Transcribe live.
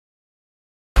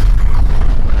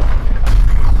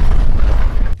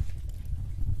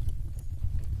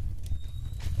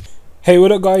Hey,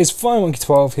 what up guys,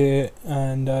 FireMonkey12 here,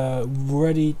 and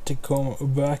ready to come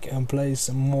back and play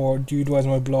some more Dude Where's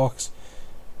My Blocks.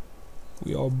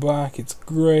 We are back, it's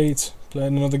great,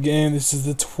 playing another game. This is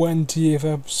the 20th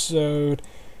episode.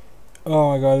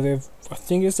 Oh my god, I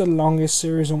think it's the longest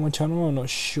series on my channel, I'm not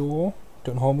sure,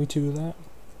 don't hold me to that.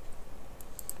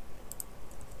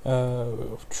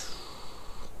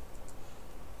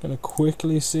 Gonna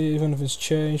quickly see if anything's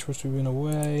changed whilst we've been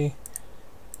away.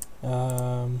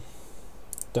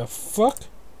 The fuck?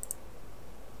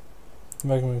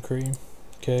 Magnum cream.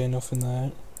 Okay, nothing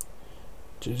there.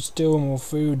 Just still more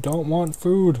food. Don't want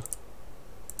food.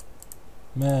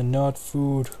 Man, not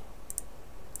food.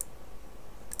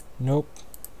 Nope.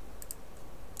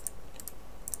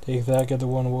 Take that, get the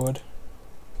one wood.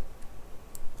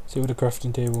 See what the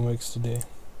crafting table makes today.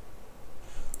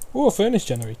 Oh, a furnace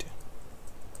generator.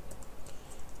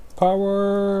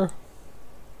 Power.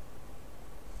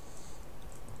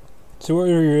 So what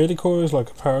you really call is like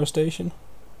a power station.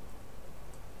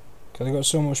 Cause I got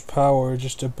so much power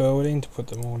just a building to put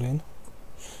them all in.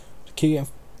 To keep getting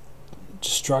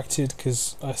distracted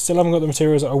because I still haven't got the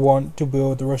materials that I want to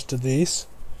build the rest of these.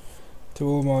 To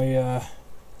all my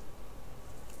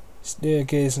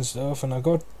staircase and stuff, and I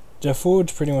got the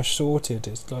forge pretty much sorted.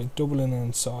 It's like doubling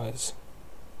in size.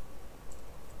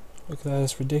 Look at that,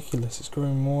 it's ridiculous. It's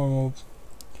growing more and more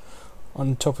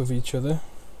on top of each other.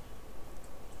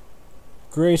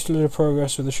 Great little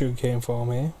progress with the sugarcane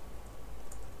farm here.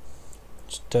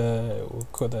 Just we'll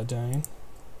cut that down.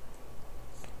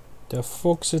 The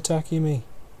fuck's attacking me?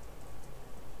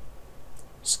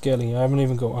 Skelly, I haven't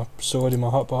even got my sword in my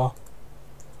hotbar.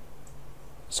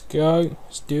 Let's go,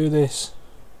 let's do this.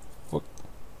 Fuck.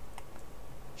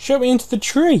 Shot me into the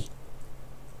tree!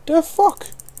 The fuck?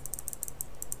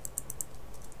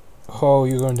 Oh,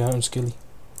 you're going down, Skilly.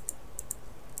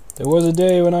 There was a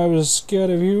day when I was scared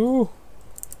of you.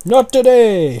 Not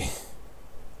today!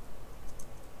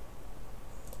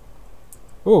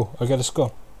 Oh, I got a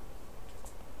skull.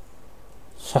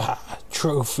 Haha,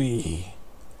 trophy!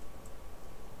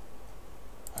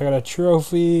 I got a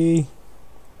trophy!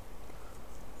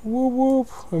 Whoop whoop!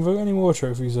 Have I got any more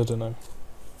trophies? I don't know.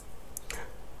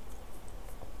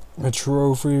 A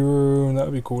trophy room,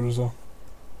 that'd be cool as well.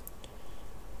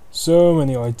 So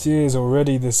many ideas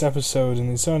already this episode,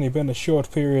 and it's only been a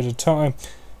short period of time.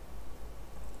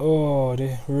 Oh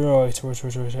dear. Right.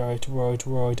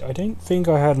 I don't think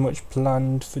I had much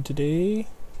planned for today.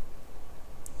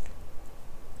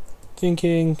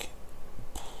 Thinking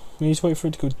we need to wait for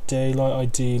it to go daylight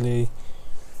ideally.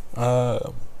 Yeah,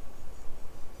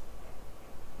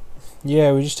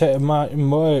 we just take a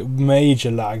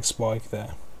major lag spike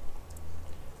there.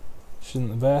 Which isn't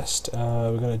the best.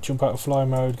 We're gonna jump out of fly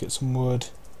mode, get some wood.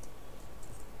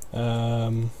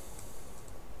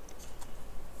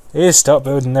 It is stop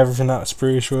building everything out of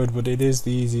spruce wood, but it is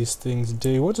the easiest thing to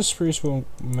do. What does spruce wood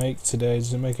make today?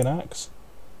 Does it make an axe?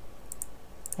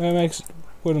 It makes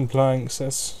wooden planks.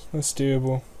 That's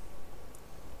doable.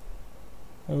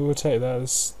 We'll take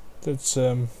that. That's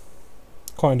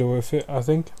kind of worth it, I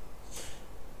think.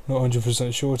 Not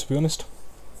 100% sure, to be honest.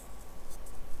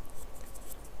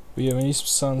 But yeah, we need some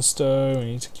sandstone. We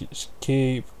need to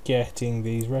keep getting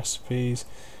these recipes,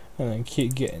 and then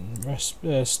keep getting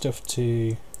stuff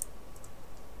to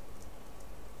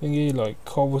thingy like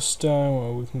cobblestone,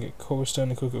 or we can get cobblestone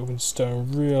and cook it up in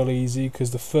stone real easy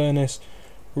because the furnace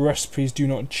recipes do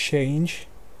not change.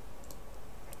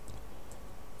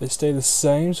 They stay the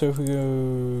same, so if we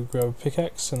go grab a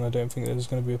pickaxe, and I don't think there's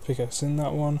going to be a pickaxe in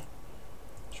that one.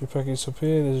 Should we pack this up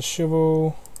here? There's a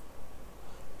shovel.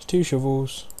 There's two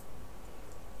shovels.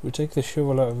 We'll take the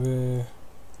shovel out of here.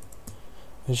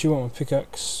 I just want my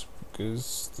pickaxe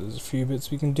because there's a few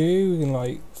bits we can do. We can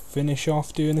like finish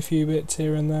off doing a few bits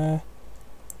here and there.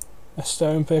 A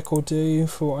stone pick will do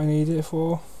for what I need it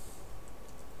for.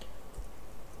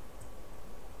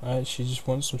 I actually just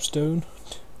want some stone.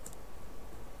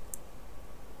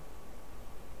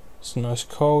 Some nice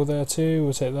coal there too.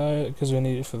 We'll take that because we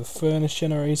need it for the furnace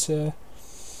generator.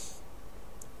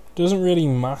 Doesn't really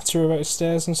matter about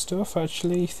stairs and stuff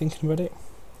actually, thinking about it,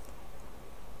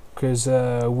 because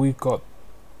we've got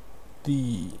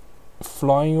the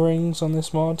flying rings on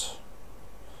this mod,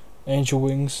 angel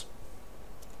wings,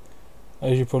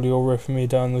 as you probably all read from me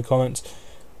down in the comments.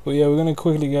 But yeah, we're going to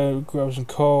quickly go grab some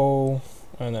coal,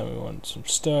 and then we want some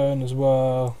stone as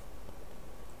well.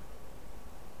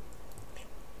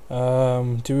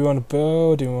 Do we want to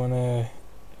build? Do we want to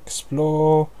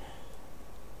explore?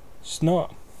 It's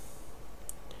not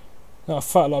a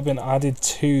fat lot been added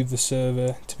to the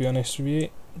server, to be honest with you.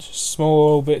 Just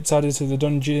small bits added to the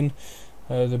dungeon,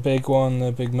 the big one,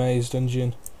 the big maze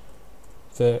dungeon.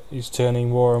 that is turning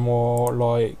more and more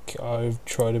like I've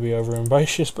tried to be over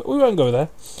ambitious, but we won't go there.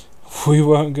 We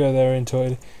won't go there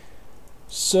entirely.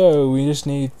 So we just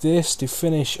need this to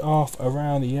finish off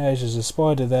around the edge. There's a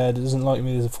spider there that doesn't like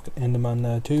me. There's a fucking Enderman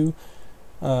there too.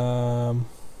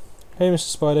 Hey Mr.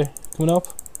 Spider, coming up?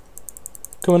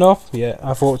 Coming up? Yeah,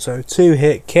 I thought so.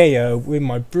 2-hit KO with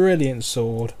my brilliant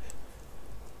sword.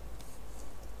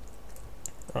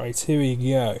 Right, here we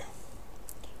go.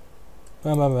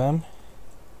 Bam bam bam.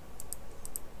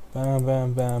 Bam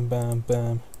bam bam bam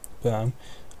bam bam.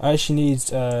 I actually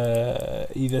need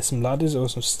either some ladders or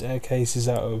some staircases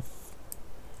out of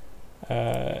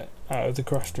the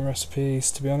crafting recipes,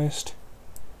 to be honest.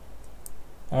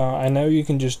 I know you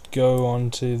can just go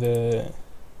onto the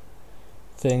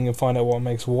thing and find out what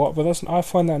makes what, but I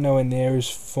find that nowhere near as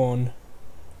fun.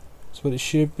 That's what it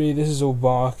should be. This is all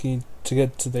barky. To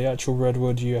get to the actual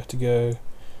redwood you have to go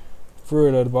through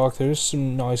a load of bark. There is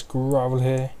some nice gravel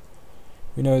here.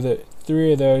 We know that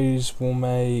 3 of those will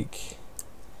make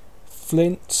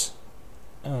flint.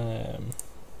 In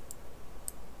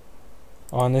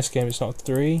this game it's not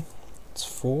 3, it's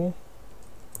 4.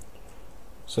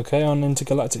 It's okay. On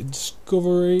Intergalactic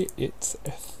Discovery it's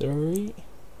 3.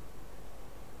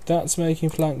 That's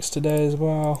making planks today as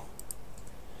well.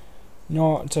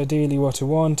 Not ideally what I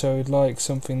want. I would like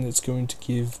something that's going to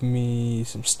give me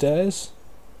some stairs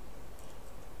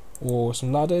or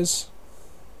some ladders.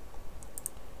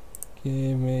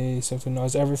 Give me something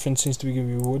nice. Everything seems to be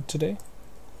giving me wood today.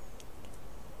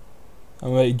 I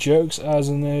make jokes as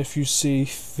and if you see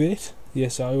fit.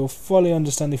 Yes, I will fully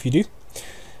understand if you do.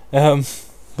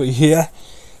 But yeah.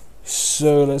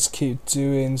 So let's keep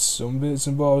doing some bits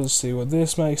and bobs. Let's see what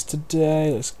this makes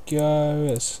today. Let's go.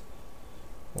 Let's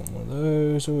one of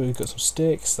those. Oh, we've got some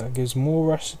sticks. That gives more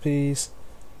recipes.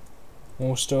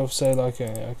 More stuff. Say like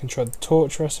I can try the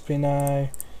torch recipe now.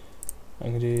 I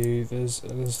can do there's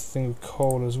a thing with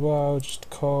coal as well. Just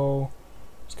coal.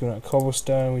 Let's give that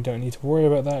cobblestone. We don't need to worry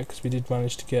about that because we did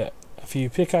manage to get a few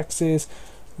pickaxes.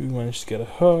 We managed to get a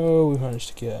hoe. We managed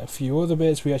to get a few other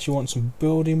bits. We actually want some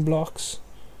building blocks.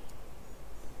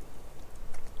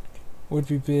 Would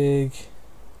be big.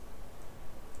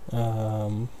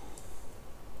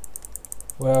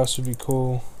 What else would be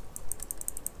cool?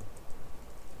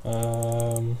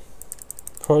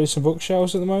 Probably some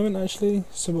bookshelves at the moment. Actually,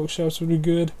 some bookshelves would be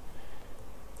good.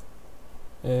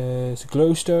 It's a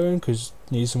glowstone because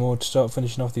need some more to start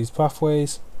finishing off these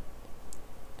pathways.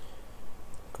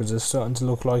 Because they're starting to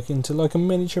look like into like a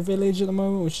miniature village at the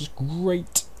moment, which is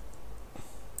great.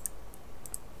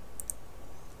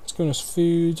 It's giving us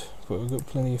food, but we've got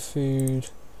plenty of food.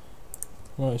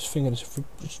 Right, speaking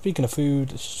of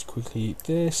food, let's just quickly eat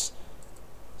this.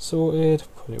 Sorted,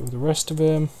 put it with the rest of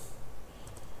them.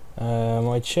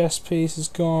 My chest piece is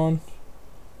gone,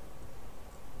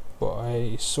 but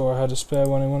I saw I had a spare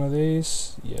one in one of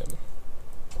these. Yep.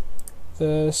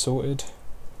 There, sorted.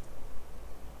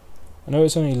 I know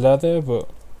it's only leather, but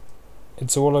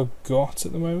it's all I've got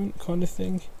at the moment, kind of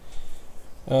thing.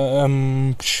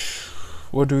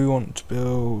 What do we want to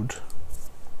build?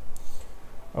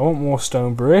 I want more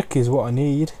stone brick is what I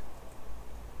need.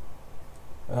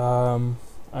 And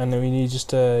then we need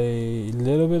just a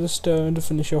little bit of stone to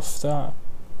finish off that.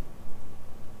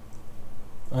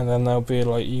 And then there'll be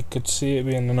like, you could see it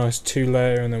being a nice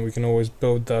 2-layer, and then we can always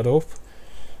build that up.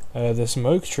 There's some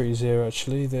oak trees here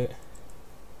actually that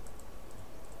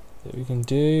we can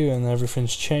do, and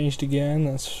everything's changed again.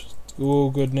 That's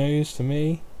all good news to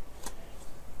me.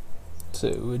 So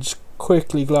we'll just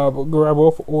quickly grab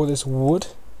up all this wood.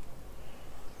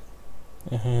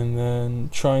 And then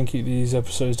try and keep these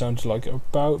episodes down to like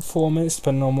about 4 minutes,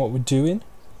 depending on what we're doing.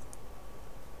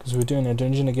 Because we're doing a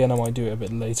dungeon again, I might do it a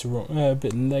bit later, and a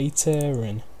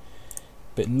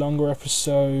bit longer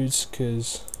episodes,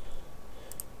 because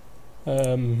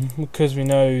we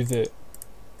know that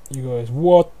you guys.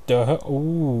 What the hell?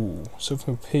 Ooh,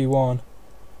 something with P1.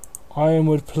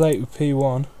 Ironwood plate with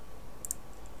P1.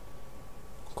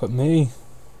 Look at me,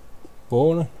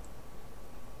 balling.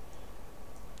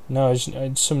 No,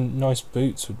 some nice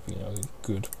boots would be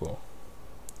good, but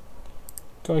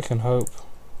guy can hope.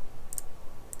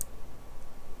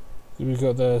 We've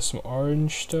got there some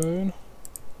orange stone.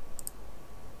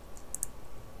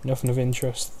 Nothing of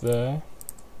interest there.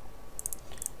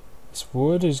 This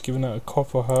wood is giving out a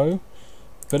copper hoe.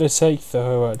 Better take the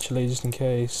hoe actually, just in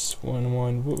case one of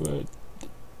mine.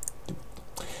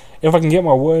 If I can get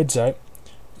my words out,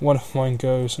 one of mine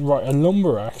goes right. A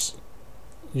lumber axe.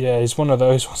 Yeah, it's one of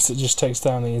those ones that just takes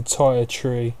down the entire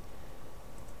tree,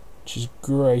 which is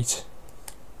great.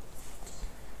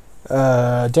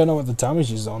 I don't know what the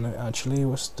damage is on it actually.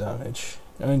 What's the damage?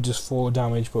 only just 4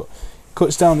 damage, but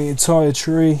cuts down the entire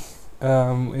tree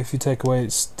if you take away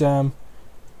its stem.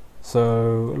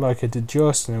 So like I did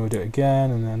just, and then we'll do it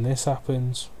again, and then this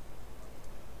happens.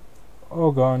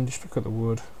 Oh god, just pick up the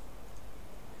wood.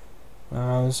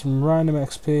 There's some random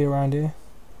XP around here.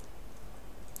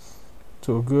 It's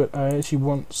all good. I actually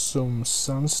want some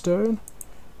sandstone,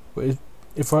 but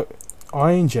if I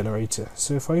iron generator,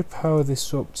 so if I power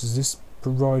this up, does this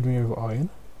provide me with iron,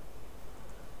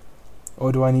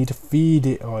 or do I need to feed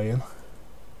it iron?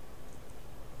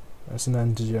 That's an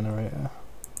ender generator.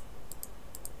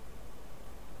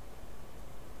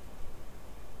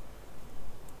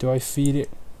 Do I feed it?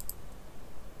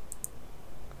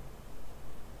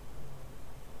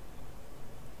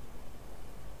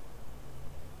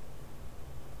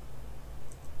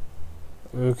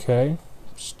 Okay,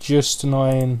 it's just an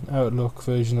iron outlook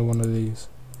version of one of these.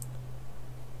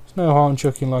 There's no harm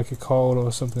chucking like a coal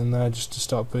or something there just to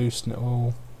start boosting it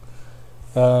all.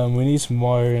 We need some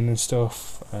wiring and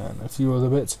stuff and a few other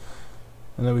bits,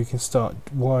 and then we can start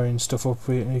wiring stuff up.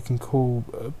 We can call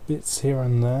bits here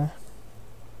and there.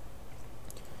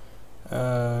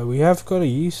 We have got a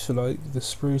use for like the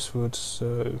spruce wood,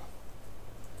 so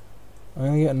I'm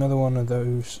gonna get another one of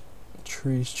those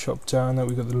trees chopped down. That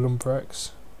we got the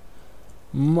lumbrax.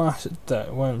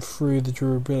 That went through the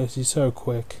durability so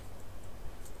quick.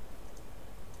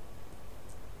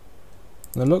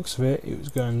 The looks of it, it was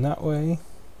going that way.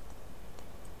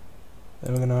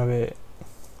 Then we're gonna have it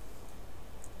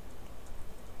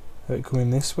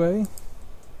coming this way,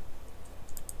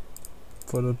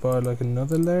 followed by like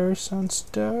another layer of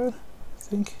sandstone, I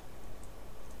think.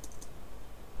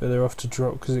 But they're off to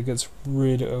drop because it gets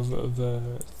rid of the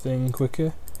thing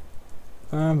quicker.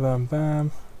 Bam, bam,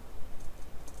 bam.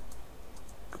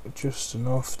 Got just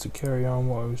enough to carry on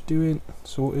what I was doing.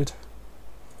 Sorted.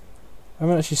 I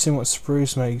haven't actually seen what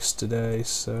spruce makes today,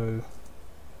 so it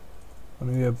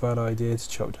wouldn't be a bad idea to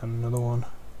chop down another one.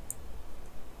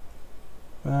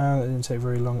 That didn't take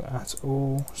very long at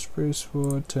all. Spruce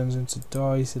wood turns into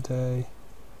dye today.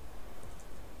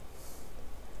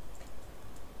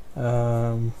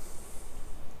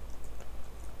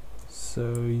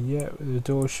 So yeah, the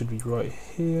door should be right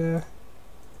here.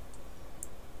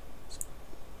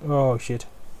 Oh shit.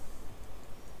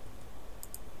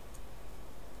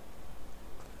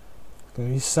 There's gonna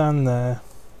be sand there.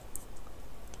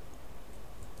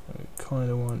 I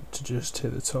kinda want to just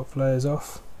hit the top layers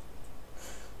off,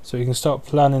 so you can start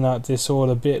planning out this all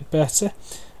a bit better.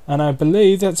 And I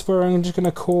believe that's where I'm just going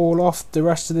to call off the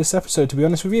rest of this episode, to be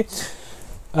honest with you.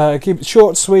 Keep it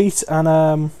short, sweet,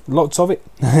 and lots of it.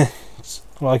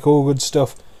 Like all good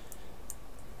stuff.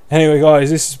 Anyway guys,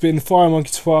 this has been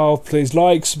FireMonkey12. Please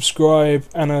like, subscribe,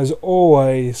 and as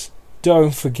always,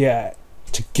 don't forget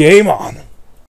to game on!